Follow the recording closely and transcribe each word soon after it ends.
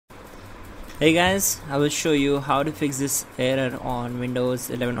Hey guys, I will show you how to fix this error on Windows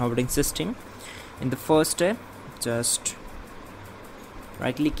 11 operating system. In the first step, just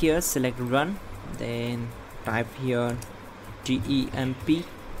right click here, select run, then type here temp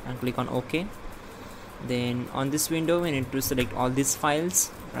and click on OK. Then on this window we need to select all these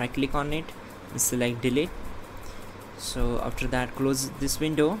files, right click on it and select delete. So after that, close this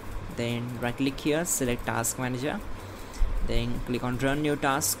window, then right click here, select task manager, then click on run new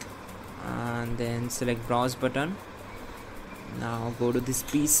task and then select browse button. Now go to this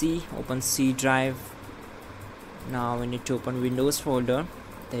PC, open C drive. Now we need to open Windows folder,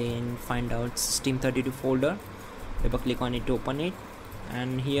 then find out System32 folder, double click on it to open it,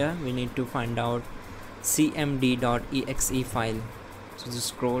 and here we need to find out cmd.exe file. So just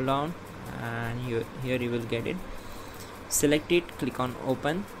scroll down and here you will get it. Select it, click on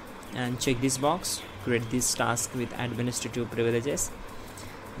open and check this box, create this task with administrative privileges,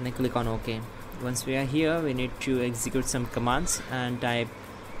 and then click on OK. Once we are here, we need to execute some commands and type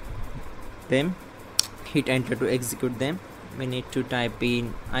them, hit enter to execute them. We need to type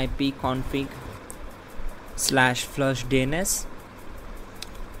in ipconfig/flush DNS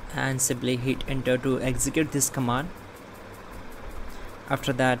and simply hit enter to execute this command.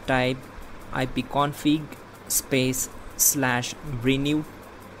 After that, type ipconfig /renew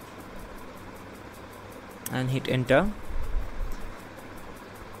and hit enter.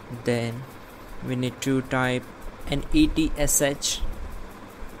 Then we need to type netsh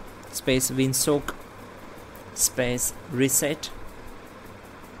winsock reset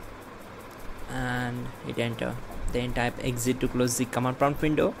and hit enter. Then type exit to close the command prompt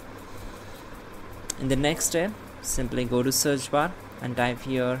window. In the next step, simply go to search bar and type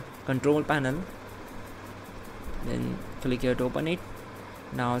here control panel, then click here to open it.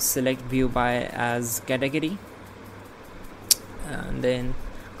 Now select view by as category and then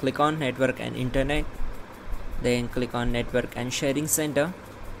click on network and internet, then click on network and sharing center.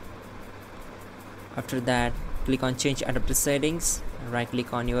 After that, click on change adapter settings, right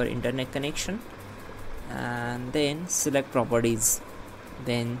click on your internet connection and then select properties.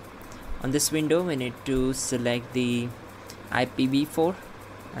 Then on this window we need to select the IPv4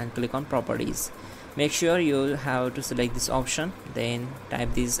 and click on properties. Make sure you have to select this option, then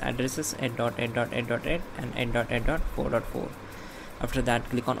type these addresses 8.8.8.8 and 8.8.4.4. After that,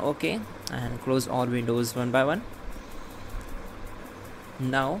 click on OK and close all windows one by one.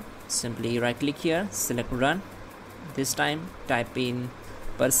 Now simply right click here, select run. This time type in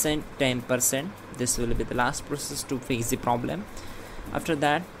 %temp%. This will be the last process to fix the problem. After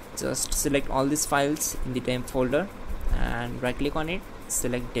that, just select all these files in the temp folder and right click on it,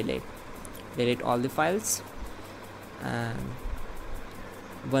 select delete all the files, and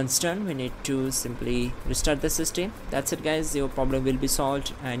once done we need to simply restart the system. That's it guys, your problem will be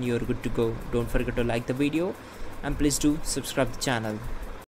solved and you're good to go. Don't forget to like the video and please do subscribe the channel.